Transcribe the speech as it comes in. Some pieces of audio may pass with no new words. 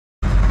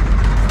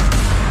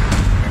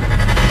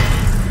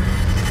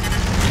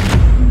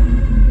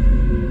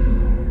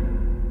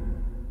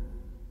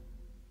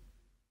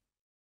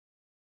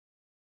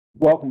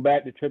Welcome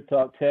back to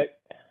TrippTalk Tech.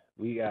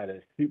 We got a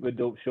super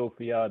dope show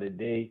for y'all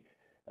today.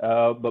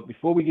 But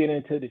before we get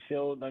into the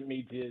show, let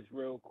me just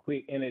real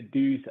quick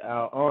introduce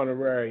our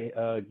honorary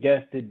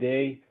guest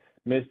today,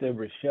 Mr.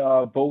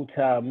 Rashad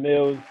BowTie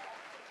Mills.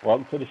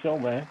 Welcome to the show,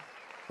 man.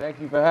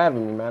 Thank you for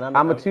having me, man.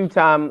 I'm a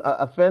two-time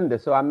offender,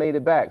 so I made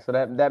it back. So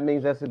that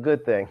means that's a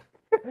good thing.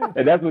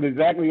 And that's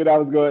exactly what I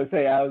was going to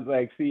say. I was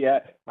like, see,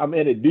 I'm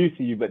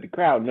introducing you, but the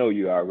crowd know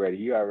you already.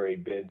 You already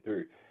been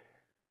through.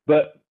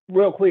 But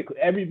real quick,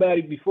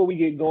 everybody, before we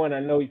get going, I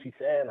know you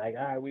saying like,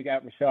 all right, we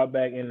got Rashad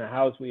back in the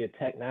house. We a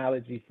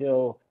technology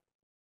show.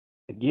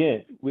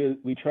 Again,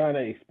 we trying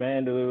to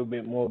expand a little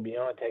bit more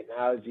beyond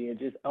technology and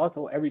just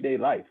also everyday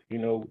life.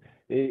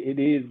 It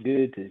is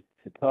good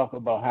to talk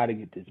about how to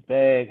get this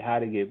bag, how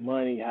to get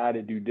money, how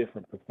to do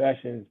different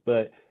professions.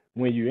 But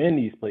when you're in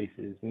these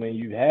places, when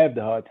you have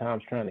the hard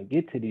times trying to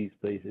get to these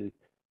places,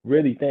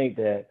 really think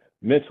that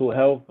mental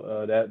health,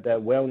 that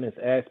wellness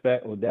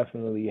aspect will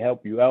definitely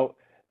help you out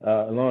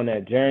along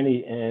that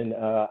journey. And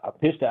I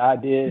pitched the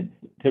idea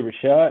to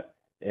Rashad,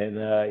 and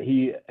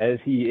as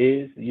he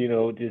is,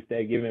 just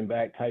that giving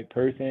back type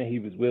person, he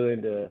was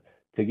willing to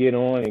get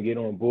on and get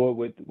on board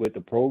with the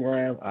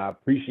program. I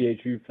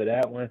appreciate you for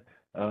that one.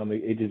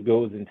 It just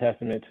goes in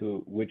testament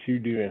to what you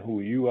do and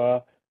who you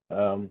are.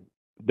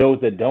 Those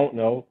that don't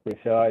know,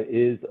 Rashad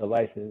is a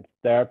licensed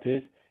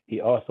therapist.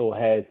 He also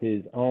has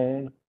his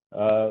own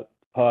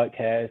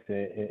podcast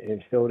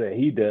and show that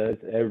he does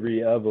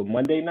every other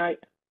Monday night,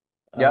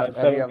 Yep,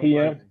 every 7 other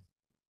p.m. Monday.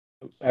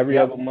 Every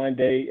Yep, other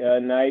Monday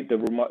night, the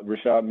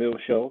Rashad Mills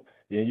Show.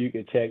 And you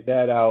can check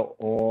that out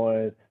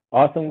on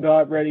Awesome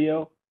God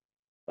Radio,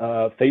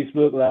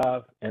 Facebook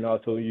Live, and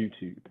also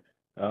YouTube.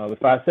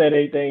 If I said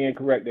anything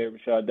incorrect there,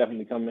 Rashad,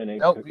 definitely come in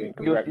nope, and you're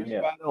correct you're me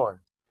up. spot on.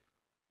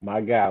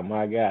 My God,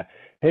 my God.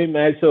 Hey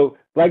man, so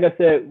like I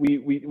said,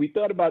 we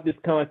thought about this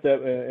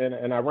concept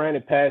and I ran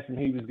it past him.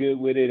 He was good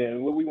with it.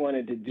 And what we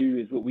wanted to do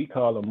is what we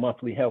call a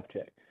monthly health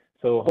check.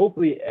 So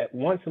hopefully at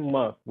once a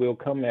month we'll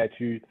come at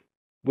you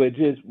with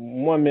just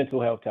one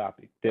mental health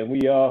topic that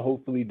we all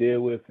hopefully deal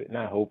with,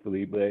 not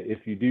hopefully, but if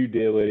you do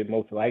deal with it,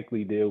 most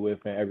likely deal with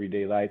in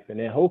everyday life. And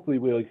then hopefully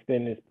we'll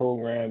extend this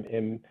program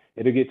and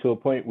it'll get to a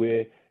point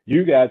where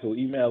you guys will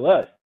email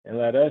us and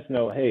let us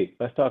know, hey,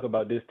 let's talk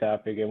about this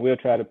topic, and we'll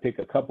try to pick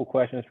a couple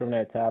questions from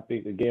that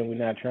topic. Again, we're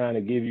not trying to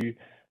give you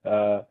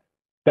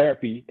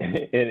therapy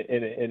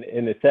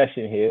in the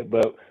session here,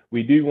 but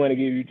we do want to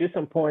give you just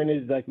some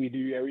pointers like we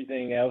do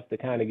everything else to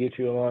kind of get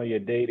you along your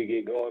day to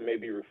get going,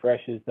 maybe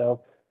refresh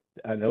yourself.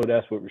 I know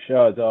that's what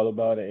Rashad's all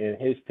about in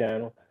his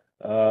channel.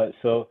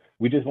 So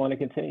we just want to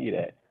continue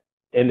that.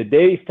 And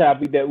today's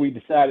topic that we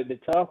decided to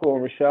talk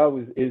on,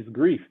 Rashad, is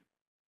grief.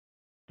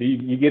 Do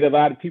you get a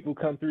lot of people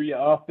come through your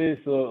office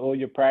or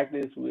your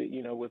practice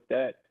with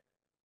that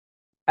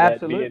being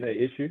Absolutely. an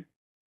issue?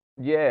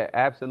 Yeah,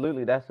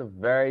 absolutely. That's a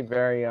very,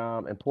 very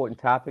important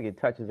topic.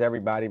 It touches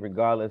everybody,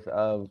 regardless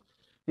of,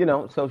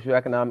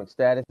 socioeconomic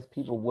status.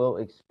 People will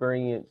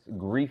experience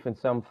grief in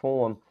some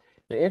form.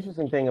 The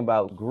interesting thing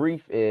about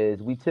grief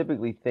is we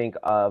typically think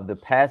of the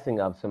passing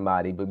of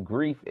somebody, but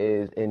grief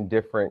is in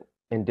different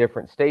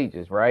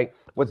stages, right?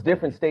 What's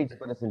different Hmm. stages,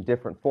 but it's in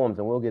different forms,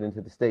 and we'll get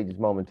into the stages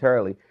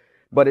momentarily.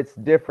 But it's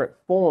different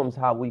forms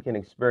how we can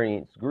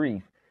experience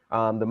grief.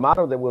 The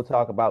model that we'll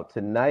talk about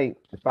tonight,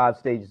 the five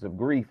stages of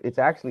grief, it's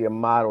actually a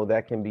model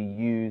that can be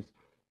used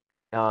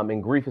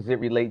in grief as it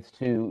relates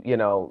to,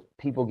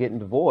 people getting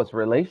divorced,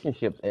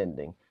 relationships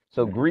ending.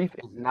 So Hmm. grief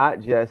is not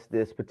just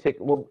this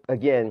particular, well,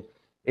 again,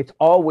 it's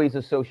always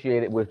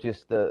associated with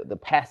just the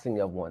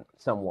passing of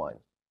someone.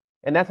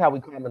 And that's how we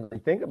commonly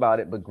think about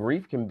it. But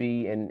grief can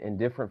be in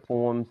different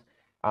forms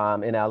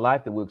in our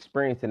life that we're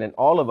experiencing. And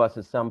all of us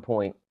at some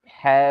point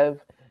have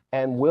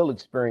and will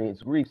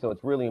experience grief. So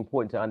it's really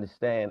important to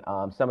understand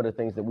some of the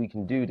things that we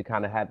can do to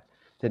kind of have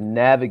to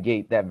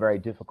navigate that very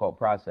difficult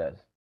process.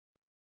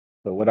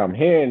 So what I'm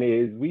hearing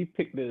is we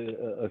picked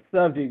a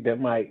subject that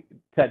might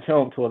touch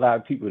home to a lot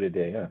of people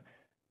today, huh?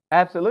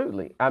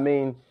 Absolutely. I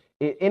mean,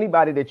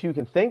 anybody that you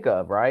can think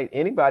of, right?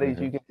 Anybody that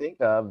Hmm. you can think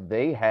of,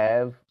 they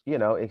have,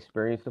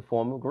 experienced a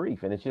form of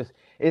grief. And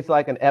it's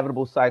like an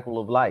inevitable cycle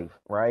of life,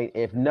 right?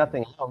 If Hmm.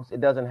 nothing else,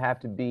 it doesn't have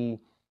to be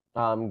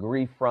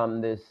grief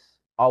from this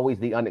always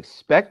the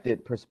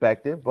unexpected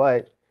perspective,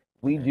 but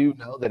we Hmm. do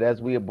know that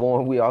as we are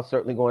born, we are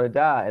certainly going to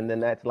die. And then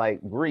that's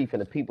like grief.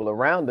 And the people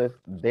around us,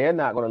 they're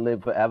not going to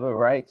live forever,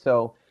 right?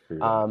 So True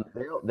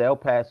that. they'll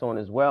pass on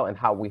as well. And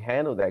how we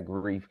handle that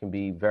grief can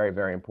be very,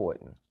 very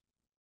important.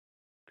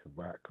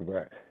 Correct,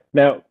 correct.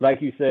 Now,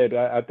 like you said,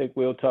 I think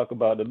we'll talk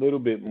about a little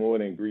bit more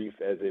than grief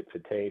as it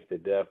pertains to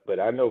death.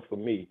 But I know for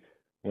me,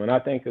 when I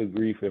think of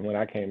grief and when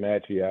I came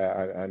at you,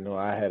 I know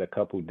I had a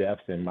couple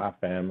deaths in my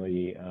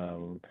family.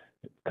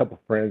 A couple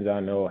friends I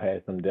know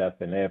had some deaths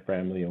in their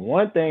family. And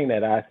one thing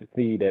that I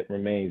see that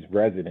remains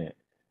resident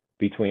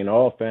between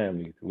all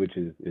families, which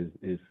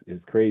is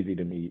crazy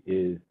to me,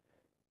 is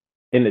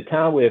in the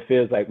time where it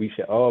feels like we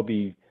should all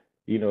be,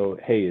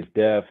 hey, it's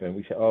death, and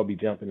we should all be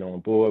jumping on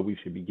board. We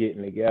should be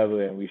getting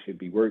together, and we should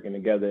be working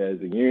together as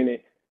a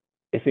unit.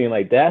 it seems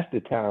like that's the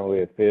time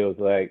where it feels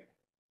like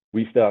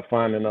we start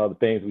finding all the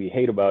things we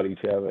hate about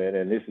each other, and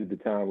then this is the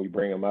time we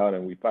bring them out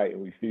and we fight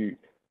and we feud.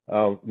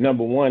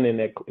 Number one, in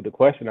that, the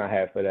question I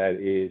have for that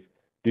is,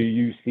 do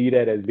you see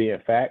that as being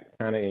fact,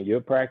 kind of in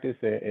your practice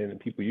and the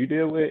people you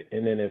deal with?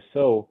 And then if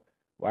so,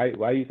 why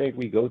do you think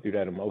we go through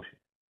that emotion?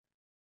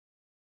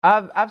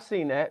 I've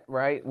seen that,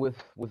 right, with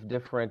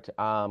different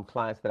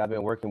clients that I've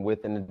been working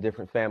with in the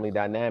different family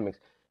dynamics.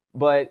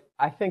 But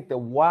I think the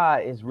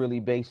why is really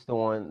based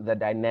on the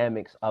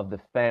dynamics of the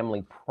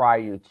family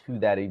prior to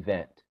that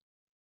event,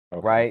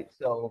 Okay. right?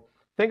 So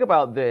think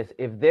about this.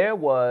 If there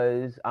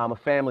was a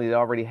family that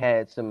already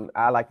had some,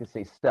 I like to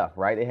say stuff,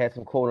 right? They had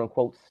some quote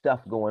unquote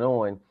stuff going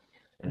on.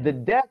 The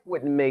Hmm. death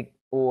wouldn't make,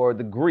 or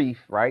the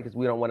grief, right? Because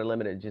we don't want to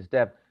limit it to just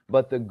death,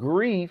 but the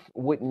grief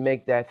wouldn't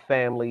make that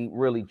family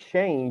really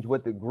change.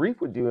 What the grief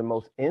would do in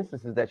most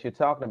instances that you're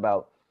talking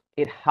about,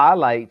 it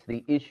highlights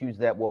the issues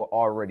that were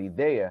already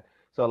there.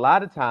 So a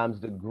lot of times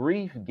the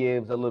grief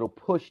gives a little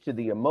push to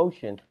the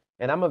emotion.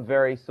 And I'm a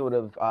very sort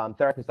of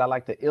therapist. I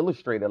like to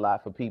illustrate a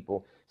lot for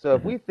people. So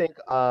if Hmm. we think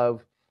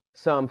of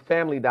some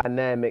family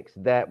dynamics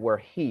that were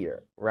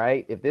here,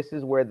 right? If this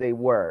is where they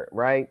were,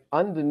 right?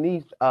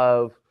 Underneath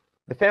of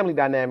the family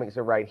dynamics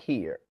are right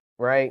here,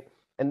 right?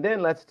 And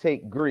then let's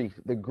take grief.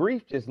 The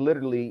grief just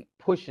literally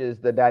pushes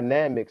the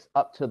dynamics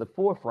up to the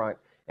forefront.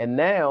 And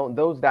now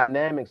those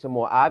dynamics are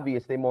more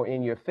obvious, they're more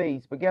in your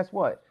face. But guess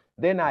what?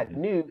 They're not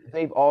Hmm. new.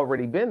 They've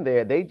already been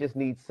there. They just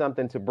need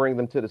something to bring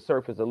them to the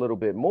surface a little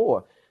bit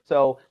more.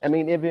 So, I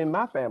mean, even in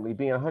my family,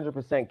 being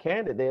 100%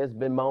 candid, there's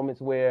been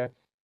moments where,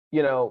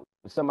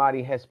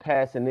 somebody has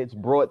passed and it's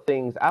brought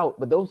things out,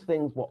 but those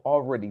things were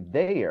already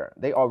there.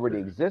 They already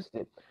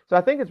existed. So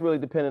I think it's really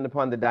dependent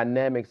upon the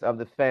dynamics of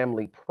the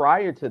family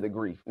prior to the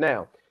grief.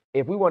 Now,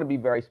 if we want to be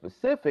very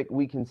specific,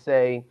 we can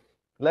say,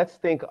 let's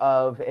think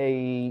of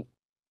a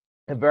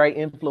very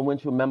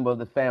influential member of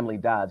the family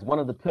dies, one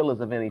of the pillars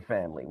of any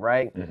family,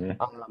 right? Hmm.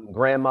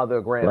 Grandmother,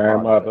 grandfather.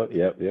 Grandmother.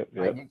 Yep. Yep.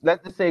 Right? Yep.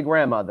 Let's just say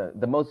grandmother.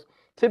 The most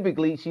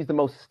typically she's the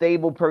most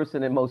stable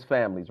person in most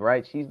families,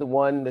 right? She's the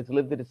one that's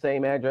lived at the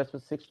same address for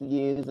 60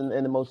 years and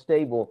the most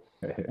stable.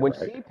 When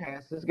Right. she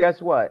passes,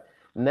 guess what?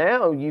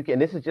 Now you can,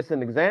 this is just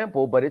an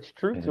example, but it's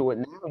true Hmm. to it.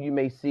 Now you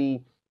may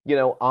see,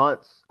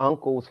 aunts,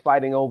 uncles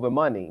fighting over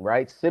money,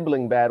 right?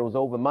 Sibling battles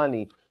over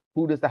money.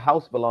 Who does the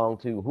house belong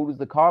to? Who does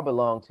the car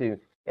belong to?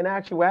 In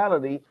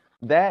actuality,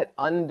 that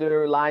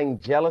underlying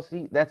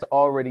jealousy, that's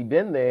already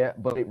been there,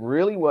 but it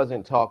really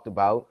wasn't talked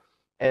about,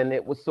 and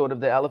it was sort of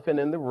the elephant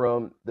in the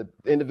room. The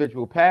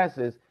individual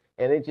passes,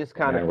 and it just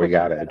kind of Now we pushes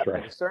gotta that up to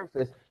address. the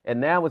surface. And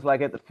now it's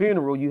like at the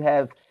funeral, you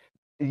have,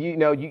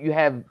 you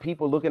have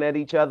people looking at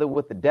each other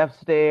with the death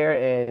stare,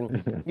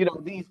 and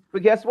these.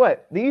 But guess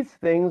what? These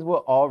things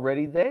were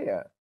already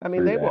there. I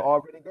mean, Through they were that.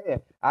 already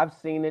there. I've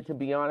seen it, to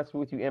be honest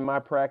with you, in my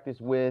practice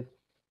with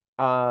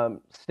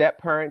step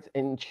parents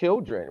and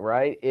children,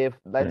 right? If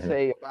let's Hmm.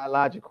 say a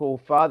biological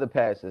father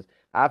passes,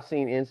 I've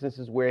seen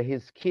instances where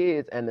his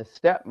kids and the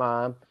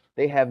stepmom,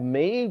 they have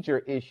major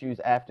issues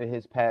after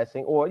his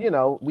passing, or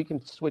we can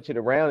switch it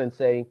around and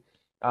say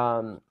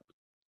um,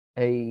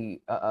 a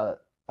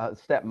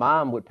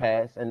stepmom would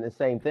pass, and the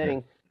same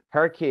thing,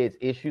 her kids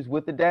issues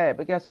with the dad.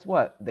 But guess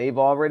what? They've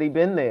already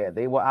been there.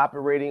 They were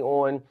operating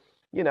on,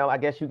 I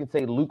guess you could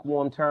say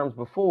lukewarm terms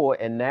before,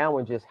 and now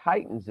it just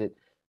heightens it.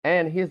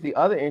 And here's the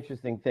other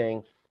interesting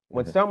thing.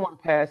 When Hmm. someone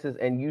passes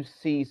and you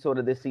see sort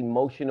of this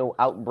emotional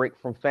outbreak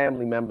from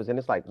family members, and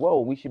it's like, whoa,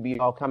 we should be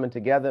all coming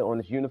together on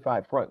this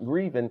unified front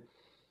grieving.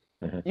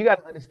 Hmm. You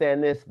got to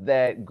understand this,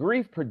 that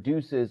grief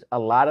produces a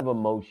lot of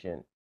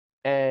emotion.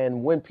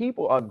 And when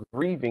people are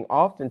grieving,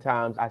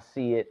 oftentimes I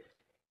see it,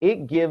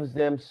 it gives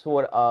them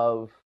sort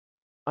of,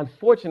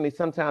 unfortunately,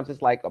 sometimes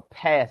it's like a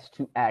pass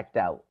to act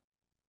out.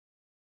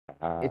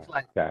 Ah, It's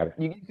like got it.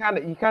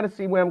 you kind of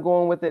see where I'm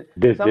going with it.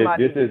 This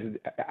Somebody, is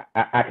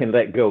I can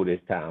let go this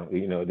time.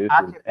 This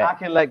I is can I X.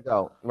 can let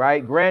go,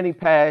 right? Granny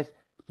passed.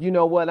 You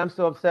know what? I'm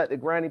so upset that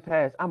Granny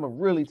passed. I'ma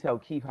really tell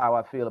Keith how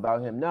I feel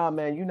about him. No,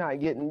 man, you're not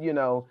getting,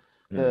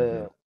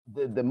 Hmm.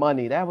 the the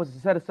money that was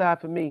set aside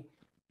for me.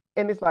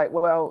 And it's like,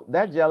 well,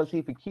 that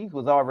jealousy for Keith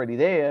was already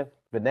there,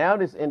 but now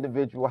this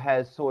individual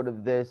has sort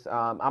of this,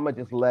 I'm gonna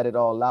just let it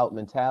all out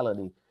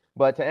mentality.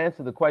 But to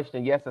answer the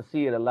question, yes, I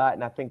see it a lot,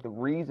 and I think the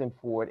reason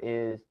for it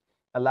is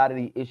a lot of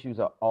the issues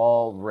are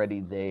already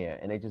there,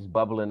 and they're just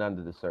bubbling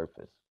under the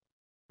surface.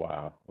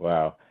 Wow,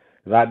 wow.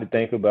 A lot to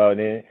think about.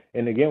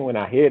 And again, when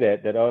I hear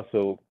that, that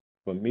also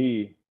for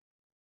me,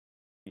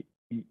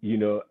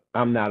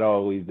 I'm not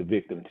always the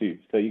victim too.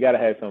 So you got to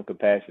have some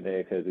compassion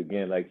there, because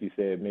again, like you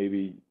said,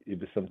 maybe it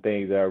was some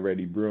things that are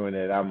already brewing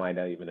that I might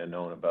not even have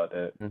known about,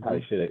 that Hmm.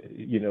 probably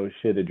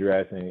should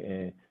address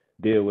and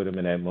deal with them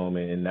in that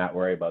moment and not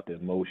worry about the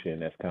emotion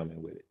that's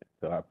coming with it.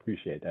 So I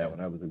appreciate that Yeah. one.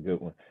 That was a good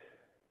one.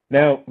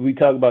 Now we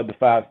talk about the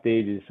 5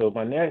 stages. So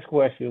my next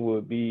question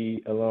would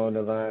be along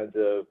the lines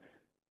of,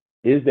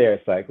 is there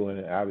a cycle?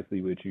 And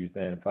obviously, what you're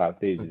saying, 5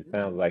 stages, it Hmm.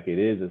 sounds like it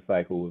is a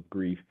cycle of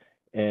grief.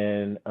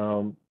 And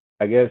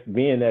I guess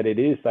being that it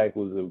is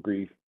cycles of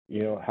grief,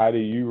 how do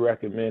you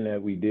recommend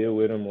that we deal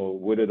with them, or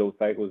what are those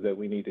cycles that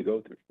we need to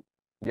go through?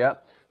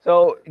 Yep.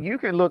 So you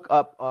can look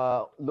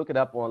it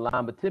up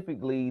online, but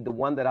typically the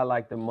one that I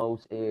like the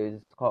most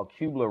is called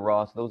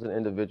Kubler-Ross. Those are the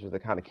individuals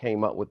that kind of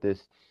came up with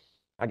this,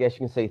 I guess you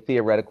can say,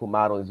 theoretical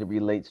model as it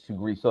relates to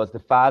grief. So it's the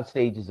 5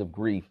 stages of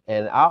grief,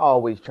 and I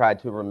always try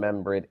to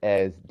remember it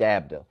as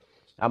DABDA.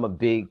 I'm a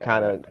big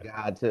kind Uh, of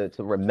guy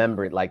to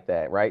remember it like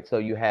that, right? So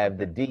you have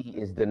the okay. D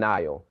is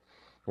denial,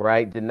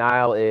 right?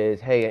 Denial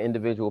is, hey, an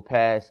individual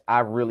passed. I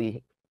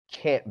really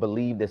can't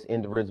believe this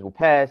individual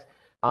passed.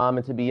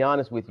 And to be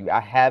honest with you, I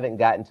haven't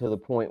gotten to the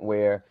point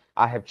where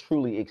I have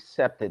truly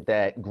accepted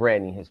that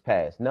Granny has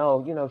passed.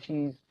 No,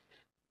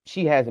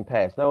 she hasn't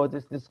passed. No,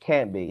 this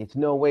can't be. It's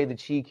no way that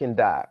she can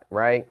die,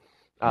 right?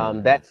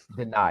 Hmm. That's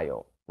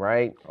denial,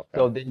 right? Okay.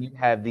 So then you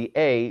have the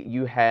A,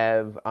 you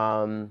have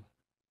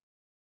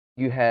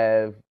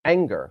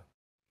anger,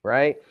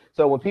 right?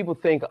 So when people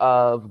think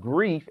of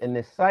grief in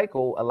this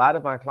cycle, a lot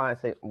of my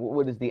clients say,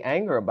 what is the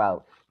anger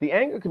about? The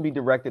anger can be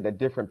directed at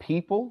different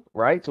people,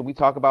 right? So we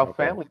talk about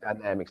Okay. family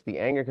dynamics. The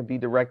anger can be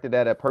directed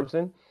at a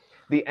person.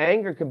 The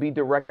anger can be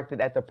directed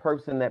at the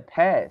person that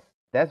passed.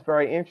 That's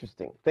very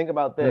interesting. Think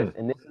about this, Mm.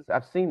 and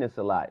I've seen this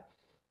a lot.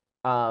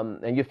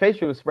 And your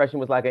facial expression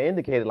was like an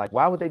indicator, like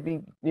why would they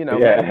be,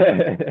 mad at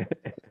me? Yeah.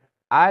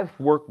 I've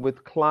worked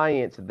with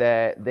clients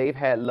that they've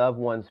had loved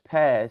ones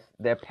pass.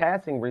 Their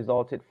passing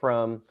resulted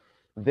from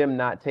them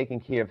not taking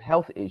care of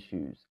health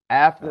issues.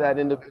 After that uh,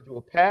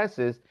 individual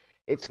passes,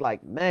 it's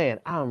like, man,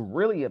 I'm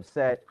really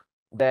upset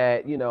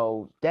that,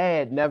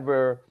 dad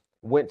never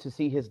went to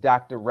see his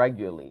doctor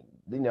regularly.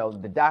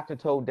 The doctor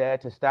told dad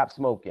to stop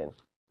smoking,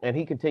 and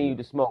he continued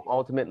to mm, smoke.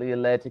 Ultimately, it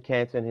led to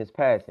cancer and his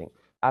passing.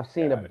 I've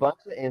seen a got it. bunch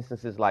of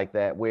instances like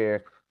that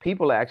where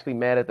people are actually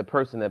mad at the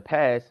person that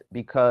passed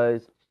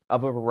because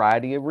of a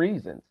variety of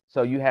reasons.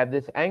 So you have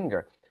this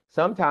anger.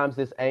 Sometimes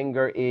this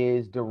anger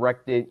is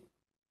directed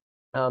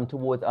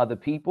towards other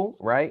people,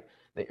 right?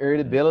 The Hmm.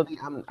 irritability.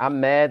 I'm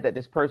mad that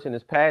this person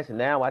is passed, and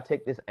now I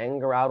take this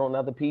anger out on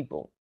other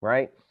people,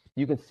 right?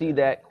 You can see Hmm.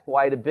 that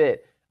quite a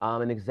bit.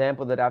 An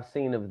example that I've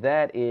seen of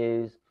that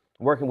is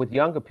working with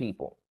younger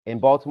people in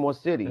Baltimore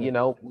City.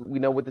 Mm. We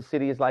know what the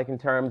city is like in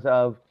terms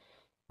of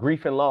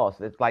grief and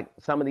loss. It's like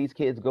some of these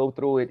kids go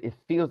through it, it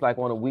feels like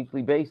on a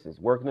weekly basis.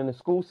 Working in the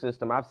school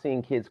system, I've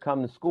seen kids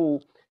come to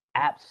school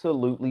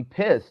absolutely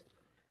pissed.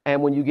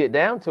 And when you get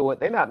down to it,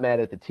 they're not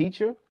mad at the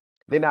teacher.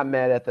 They're not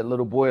mad at the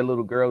little boy or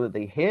little girl that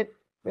they hit.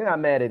 They're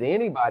not mad at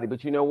anybody.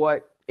 But you know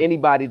what?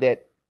 Anybody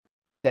that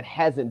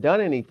hasn't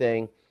done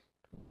anything,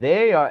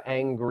 they are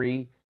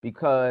angry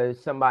because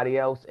somebody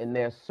else in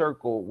their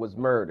circle was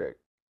murdered.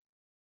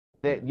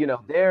 That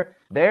Mm.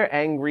 they're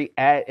angry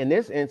at, in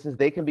this instance,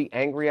 they can be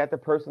angry at the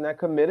person that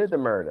committed the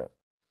murder.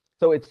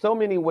 So it's so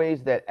many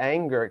ways that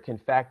anger can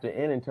factor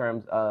in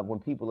terms of when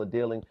people are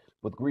dealing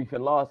with grief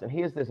and loss. And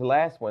here's this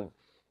last one,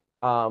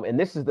 and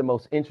this is the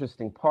most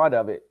interesting part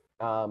of it.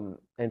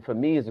 And for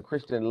me, as a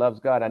Christian that loves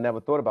God, I never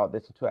thought about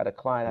this until I had a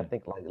client. I Mm.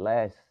 think like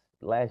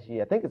last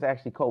year. I think it's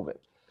actually COVID.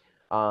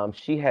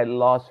 She had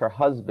lost her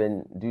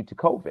husband due to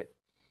COVID,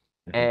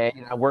 Mhm.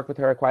 and I worked with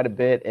her quite a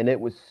bit. And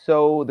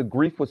the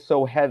grief was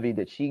so heavy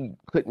that she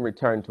couldn't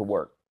return to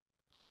work.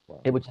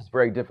 Wow. It was just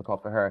very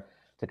difficult for her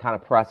to kind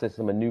of process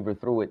and maneuver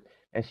through it.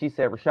 And she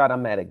said, Rashad,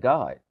 I'm mad at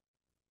God.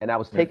 And I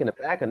was Mm. taken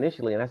aback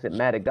initially. And I said,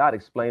 mad at God,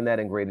 explain that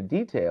in greater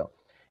detail.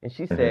 And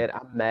she Mhm. said,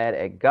 I'm mad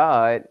at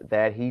God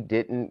that he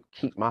didn't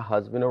keep my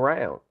husband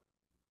around.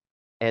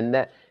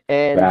 And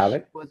she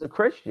Valid. was a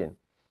Christian.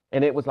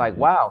 And it was like, Mhm.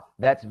 wow,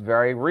 that's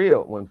very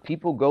real. When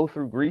people go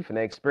through grief and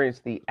they experience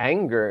the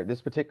anger,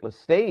 this particular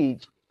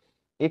stage,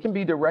 it can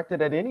be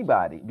directed at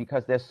anybody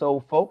because their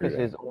sole focus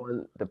Yeah. is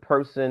on the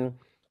person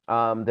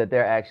that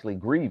they're actually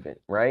grieving,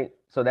 right?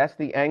 So that's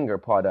the anger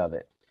part of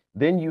it.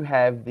 Then you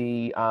have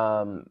the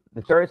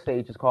third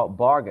stage is called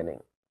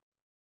bargaining.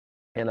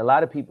 And a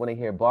lot of people, when they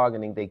hear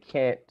bargaining, they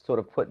can't sort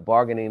of put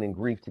bargaining and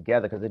grief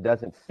together because it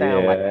doesn't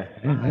sound like Yeah.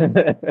 it's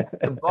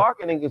right. The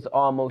bargaining is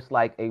almost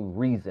like a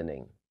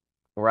reasoning,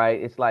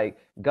 right? It's like,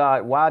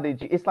 God, why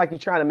did you? It's like you're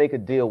trying to make a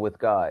deal with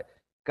God.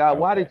 God,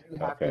 why Okay. did you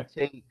have to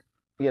Okay. take,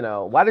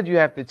 why did you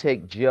have to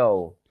take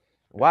Joe?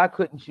 Why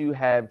couldn't you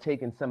have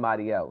taken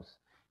somebody else?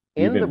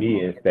 In the Even me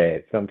bargaining,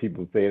 instead. Some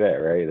people say that,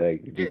 right?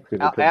 Like, you yeah, just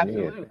could have took me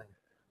absolutely. instead.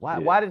 Why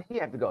Yeah. why did he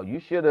have to go? You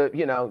should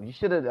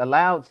have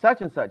allowed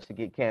such and such to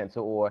get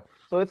cancer. Or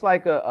so it's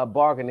like a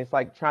bargain. It's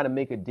like trying to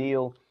make a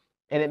deal,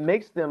 and it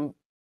makes them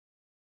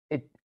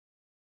it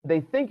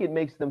they think it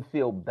makes them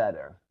feel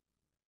better,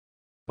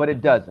 but it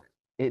Mhm. doesn't.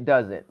 It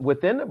doesn't.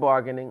 Within the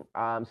bargaining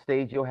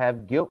stage, you'll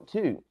have guilt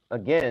too.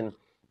 Again,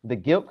 the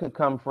guilt could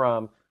come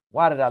from,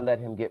 why did I let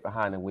him get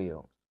behind the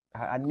wheel?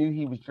 I knew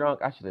he was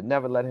drunk. I should have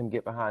never let him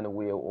get behind the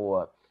wheel.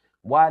 Or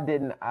why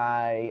didn't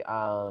I,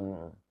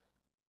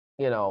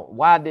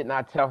 why didn't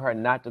I tell her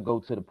not to go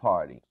to the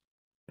party?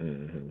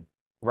 Mhm.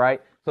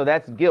 Right? So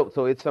that's guilt.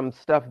 So it's some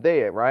stuff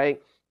there,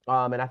 right?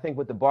 And I think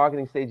with the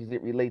bargaining stages,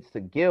 it relates to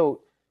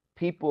guilt.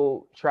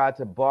 People try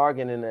to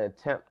bargain in an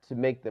attempt to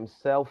make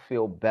themselves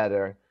feel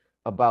better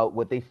about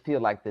what they feel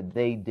like that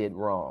they did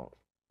wrong.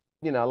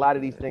 a lot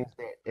of these things,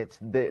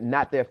 they're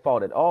not their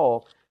fault at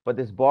all. But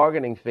this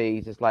bargaining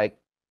phase is like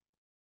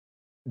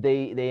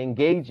they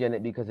engage in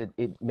it because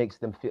it makes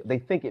them feel. They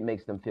think it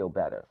makes them feel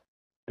better.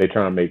 They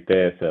trying to make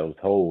themselves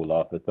whole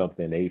off of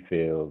something they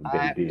feel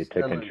they did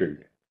to Absolutely.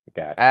 contribute.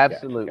 Gotcha, gotcha,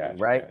 Absolutely, gotcha,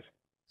 right? gotcha.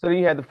 So then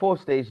you have the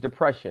fourth stage,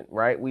 depression,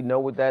 right? We know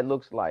what that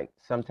looks like.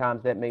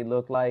 Sometimes that may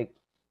look like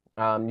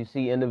you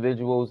see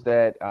individuals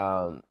that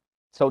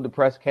so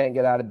depressed can't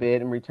get out of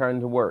bed and return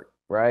to work,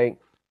 right?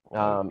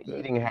 Understood.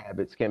 Eating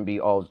habits can be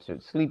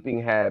altered,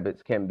 sleeping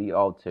habits can be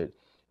altered.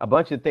 A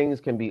bunch of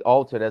things can be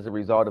altered as a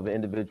result of an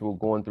individual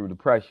going through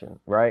depression,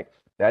 right?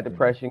 That Hmm.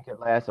 depression can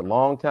last a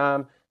long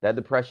time. That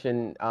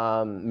depression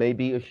may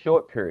be a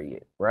short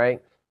period,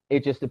 right?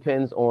 It just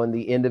depends on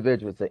the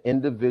individual. It's an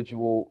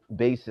individual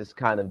basis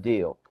kind of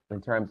deal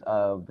in terms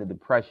of the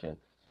depression.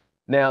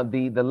 Now,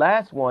 the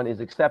last one is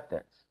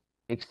acceptance.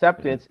 Hmm.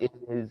 Acceptance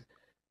is,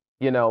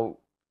 you know,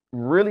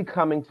 really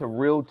coming to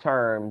real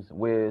terms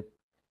with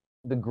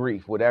the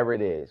grief, whatever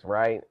it is,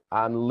 right?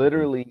 I'm Hmm.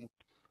 literally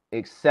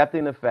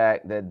accepting the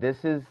fact that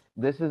this is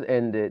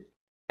ended,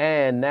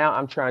 and now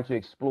I'm trying to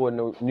explore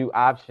new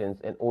options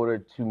in order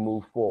to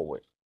move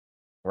forward,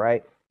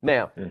 right?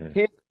 Now, Hmm.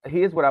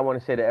 here's what I want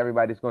to say to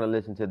everybody that's going to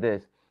listen to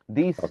this.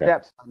 These Okay.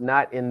 steps are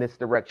not in this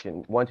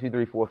direction. One, two,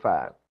 three, four,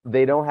 five.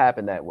 They don't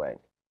happen that way.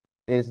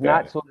 It's Got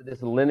not it. sort of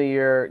this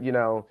linear,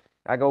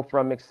 I go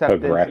from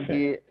acceptance to Progression.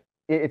 here.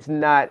 It's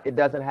not, it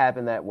doesn't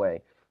happen that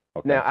way.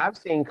 Okay. Now, I've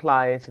seen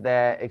clients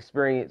that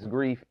experience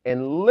grief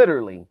and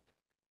literally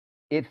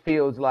it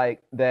feels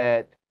like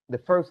that the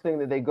first thing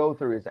that they go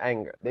through is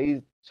anger.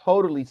 They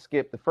totally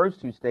skip the first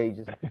two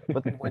stages,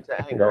 but they went to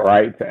The anger.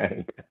 right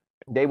thing.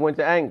 They went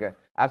to anger.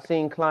 I've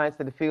seen clients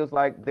that it feels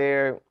like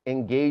they're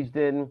engaged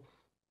in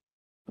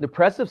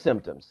depressive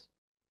symptoms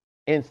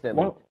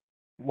instantly. One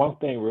one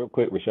thing real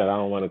quick, Rashad, I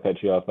don't want to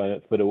cut you off on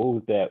it. For the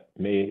ones that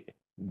may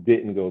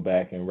didn't go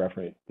back and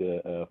reference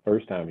the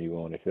first time you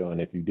were on the show, and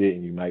if you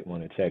didn't, you might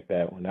want to check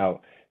that one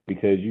out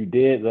because you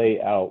did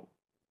lay out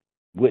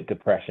what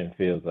depression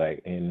feels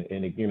like, and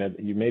again,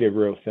 you made it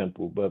real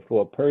simple. But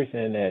for a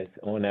person that's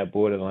on that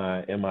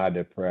borderline, am I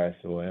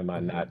depressed or am I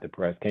Mhm. not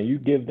depressed? Can you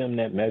give them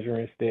that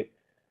measuring stick?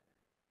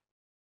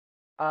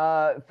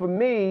 For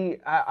me,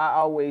 I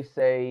always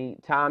say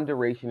time,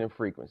 duration, and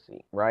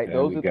frequency. Right?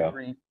 There we Those are the go.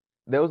 three.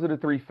 Those are the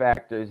three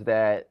factors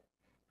that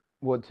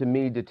would, to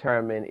me,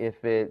 determine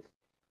if it's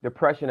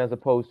depression as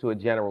opposed to a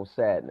general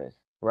sadness.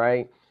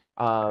 Right?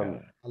 Yeah.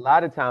 A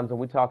lot of times when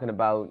we're talking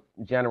about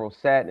general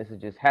sadness, it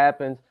just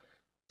happens.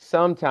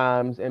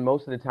 Sometimes, and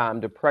most of the time,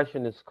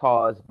 depression is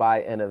caused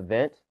by an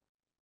event,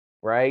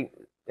 right?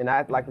 And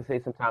I'd like to Mhm. say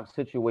sometimes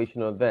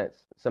situational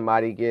events.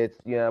 Somebody gets,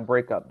 a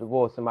breakup,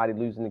 divorce, somebody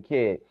losing a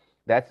kid.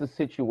 That's a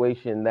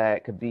situation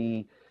that could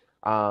be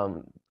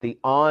the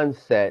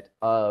onset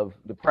of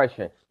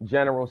depression.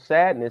 General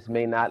sadness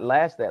may not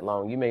last that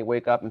long. You may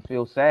wake up and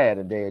feel sad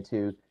a day or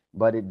two,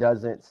 but it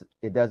doesn't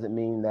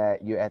mean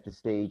that you're at the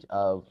stage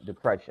of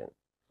depression.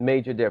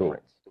 Major Cool.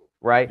 difference,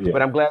 right? Yeah.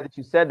 But I'm glad that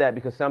you said that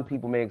because some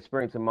people may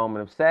experience a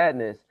moment of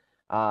sadness.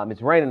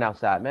 It's raining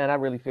outside. Man, I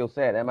really feel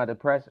sad. Am I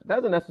depressed? It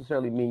doesn't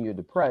necessarily mean you're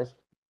depressed.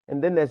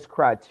 And then there's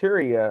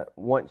criteria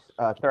once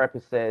a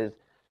therapist says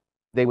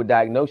they would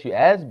diagnose you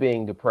as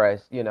being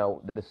depressed,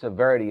 the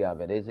severity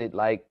of it. Is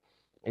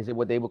it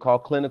what they would call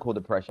clinical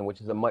depression,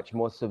 which is a much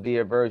more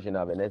severe version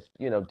of it? And it's,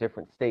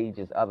 different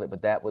stages of it,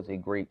 but that was a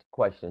great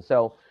question.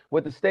 So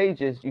with the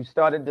stages, you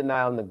started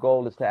denial and the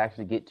goal is to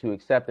actually get to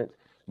acceptance,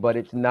 but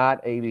it's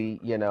not a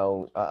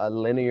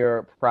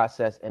linear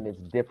process and it's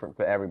different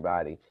for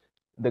everybody.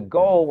 The Hmm.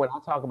 goal, when I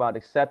talk about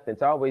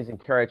acceptance, I always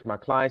encourage my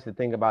clients to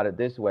think about it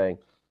this way.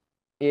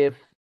 If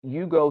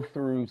you go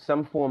through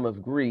some form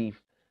of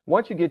grief,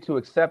 once you get to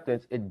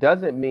acceptance, it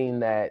doesn't mean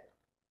that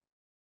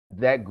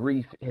that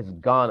grief has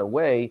gone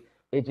away.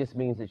 It just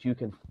means that you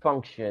can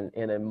function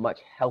in a much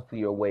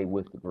healthier way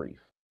with the grief.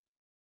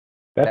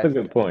 That's a That's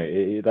good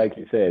point. Like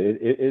you said,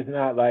 it's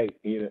not like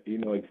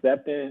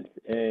acceptance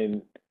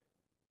and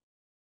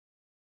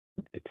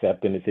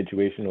accepting the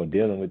situation or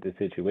dealing with the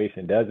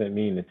situation doesn't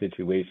mean the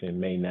situation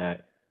may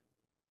not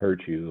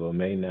hurt you or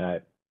may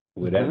not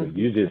whatever. hmm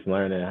You're just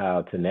learning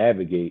how to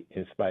navigate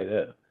in spite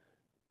of.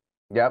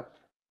 Yep.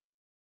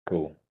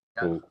 Cool,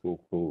 Yep. cool, cool,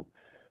 cool.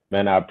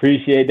 Man, I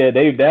appreciate that.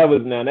 That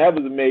was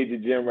a major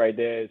gem right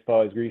there as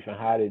far as grief and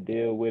how to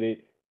deal with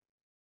it.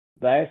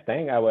 Last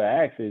thing I would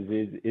ask is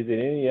it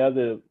any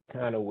other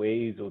kind of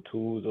ways or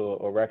tools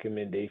or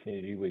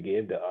recommendations you would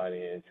give the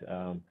audience?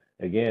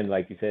 Again,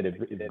 like you said,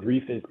 if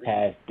grief is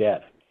past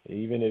death,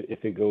 even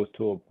if it goes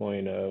to a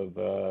point of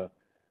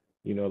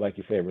like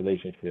you said,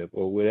 relationship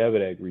or whatever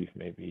that grief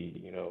may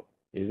be,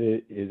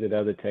 is it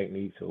other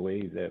techniques or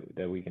ways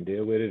that we can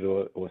deal with it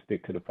or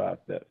stick to the 5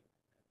 steps?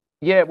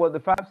 Yeah, well, the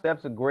 5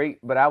 steps are great,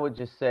 but I would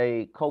just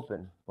say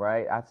coping,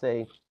 right? I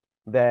say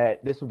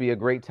that this would be a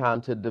great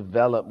time to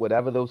develop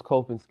whatever those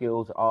coping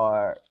skills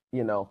are,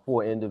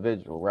 for an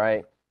individual,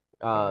 right?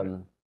 Got it.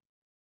 Um,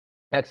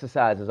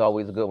 Exercise is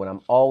always a good one.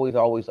 I'm always,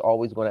 always,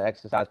 always going to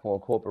exercise for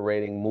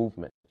incorporating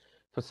movement.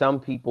 For some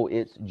people,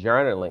 it's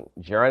journaling.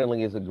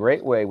 Journaling is a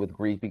great way with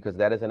grief because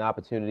that is an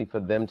opportunity for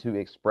them to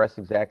express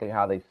exactly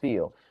how they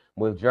feel.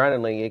 With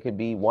journaling, it could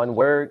be one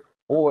word,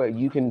 or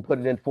you can put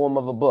it in form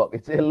of a book.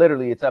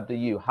 Literally, it's up to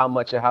you how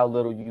much or how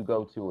little you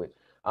go to it.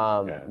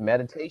 Yeah.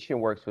 Meditation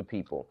works for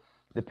people,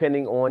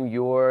 depending on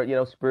your,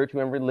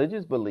 spiritual and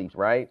religious beliefs,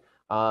 right?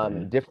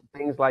 Mm-hmm. Different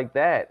things like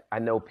that. I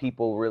know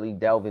people really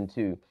delve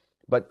into,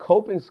 but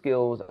coping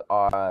skills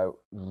are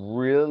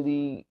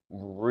really,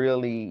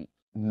 really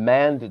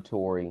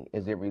mandatory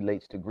as it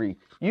relates to grief.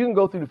 You can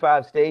go through the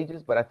 5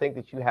 stages, but I think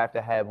that you have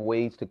to have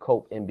ways to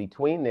cope in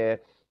between there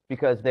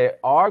because there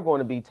are going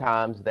to be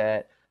times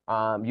that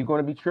you're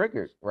going to be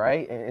triggered,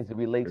 right? And as it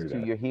relates True to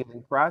that. your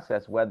healing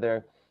process,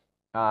 whether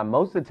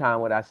most of the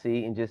time what I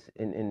see and just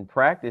in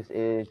practice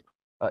is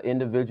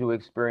individual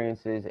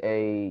experiences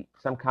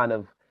some kind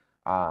of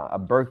a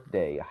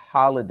birthday, a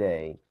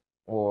holiday,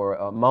 or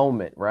a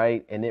moment,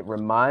 right? And it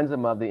reminds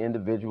them of the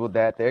individual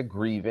that they're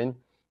grieving,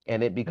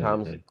 and it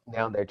becomes Mm-hmm.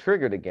 now they're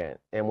triggered again.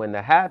 And when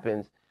that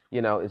happens,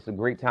 it's a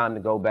great time to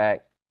go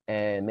back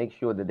and make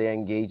sure that they're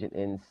engaging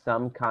in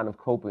some kind of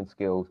coping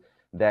skills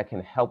that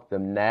can help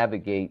them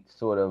navigate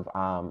sort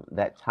of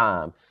that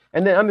time.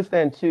 And then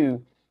understand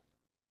too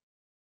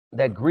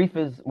that grief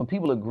is when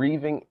people are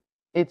grieving,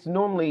 it's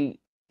normally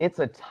it's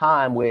a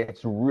time where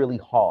it's really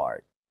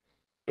hard.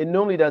 It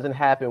normally doesn't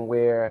happen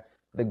where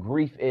the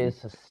grief is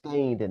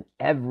sustained and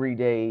every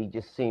day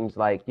just seems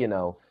like,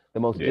 the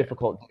most Yeah.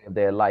 difficult day of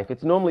their life.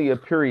 It's normally a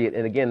period,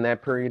 and again,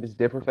 that period is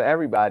different for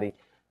everybody,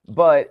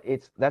 but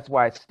that's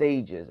why it's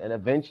stages, and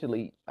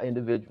eventually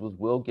individuals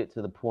will get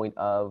to the point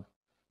of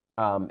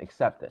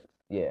acceptance.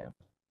 Yeah.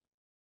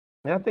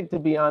 And I think to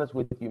be honest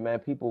with you, man,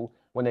 people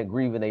when they're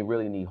grieving, they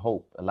really need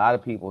hope. A lot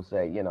of people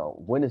say,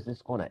 when is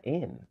this going to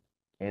end?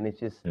 And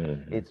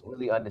Mm-hmm. it's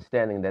really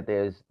understanding that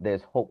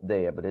there's hope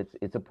there, but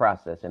it's a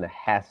process and it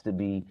has to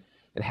be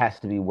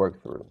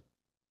worked through.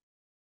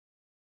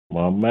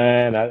 Well,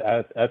 man,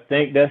 I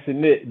think that's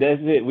it. That's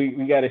it. We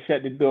got to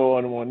shut the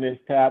door on this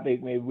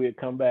topic. Maybe we'll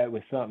come back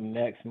with something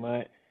next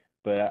month.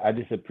 But I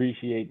just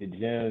appreciate the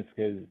gems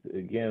because,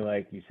 again,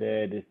 like you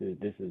said,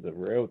 this is a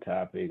real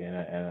topic, and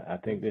I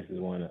think this is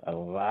one a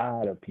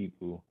lot of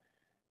people,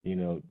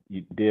 you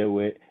deal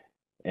with.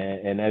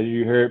 And as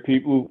you heard,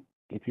 people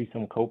get you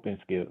some coping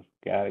skills.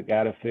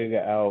 Gotta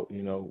figure out,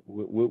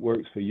 what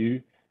works for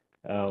you.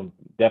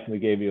 Definitely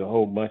gave you a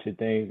whole bunch of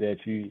things that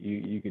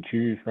you could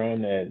choose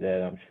from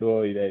that I'm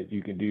sure that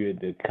you can do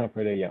at the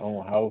comfort of your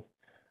own house.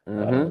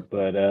 Hmm.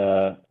 But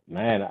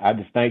man, I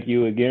just thank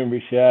you again,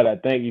 Rashad. I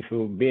thank you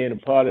for being a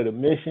part of the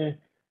mission.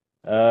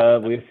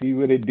 We'll see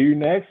what it do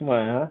next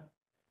month, huh?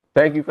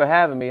 Thank you for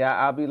having me.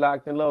 I'll be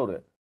locked and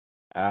loaded.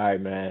 All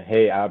right, man.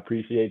 Hey, I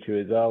appreciate you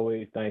as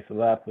always. Thanks a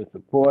lot for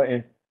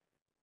supporting.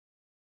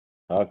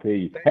 Talk to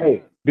you. Thank Hey,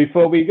 you.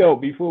 before we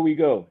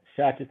go,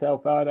 shout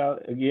yourself out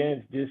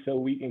again, just so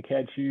we can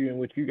catch you and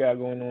what you got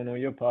going on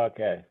your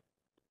podcast.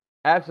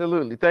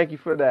 Absolutely. Thank you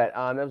for that.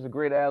 That was a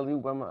great alley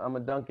oop. I'm a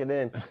dunk it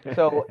in.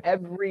 So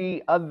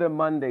every other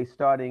Monday,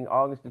 starting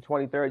August the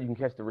 23rd, you can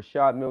catch the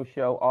Rashad Mills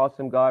Show,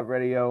 Awesome God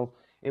Radio.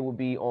 It will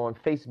be on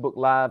Facebook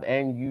Live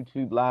and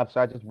YouTube Live. So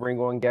I just bring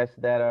on guests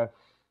that are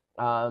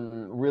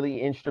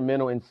really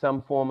instrumental in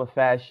some form of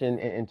fashion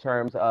in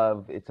terms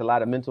of it's a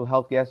lot of mental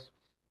health guests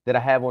that I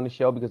have on the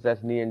show because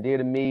that's near and dear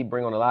to me.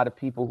 Bring on a lot of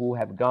people who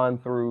have gone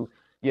through,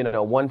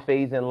 one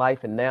phase in life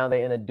and now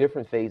they're in a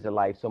different phase of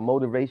life. So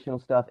motivational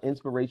stuff,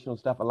 inspirational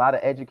stuff, a lot of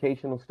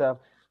educational stuff.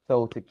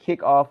 So to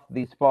kick off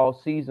this fall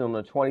season on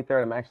the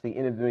 23rd, I'm actually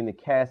interviewing the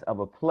cast of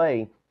a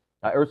play,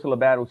 Ursula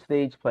Battle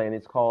stage play, and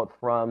it's called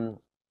From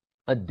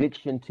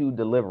Addiction to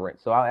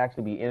Deliverance. So I'll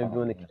actually be Oh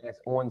interviewing the man.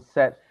 cast on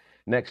set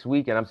next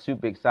week, and I'm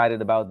super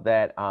excited about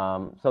that.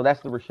 So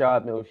that's the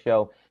Rashad Mills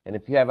Show, and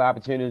if you have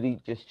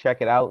opportunity, just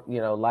check it out.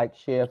 Like,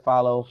 share,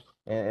 follow,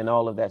 and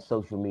all of that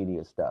social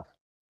media stuff.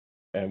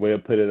 And we'll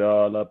put it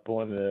all up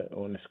on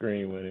the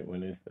screen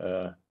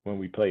when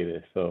we play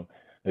this. So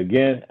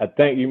again, I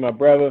thank you, my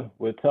brother.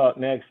 We'll talk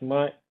next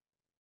month.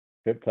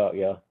 Good talk,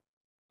 y'all.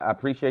 I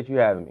appreciate you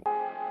having me.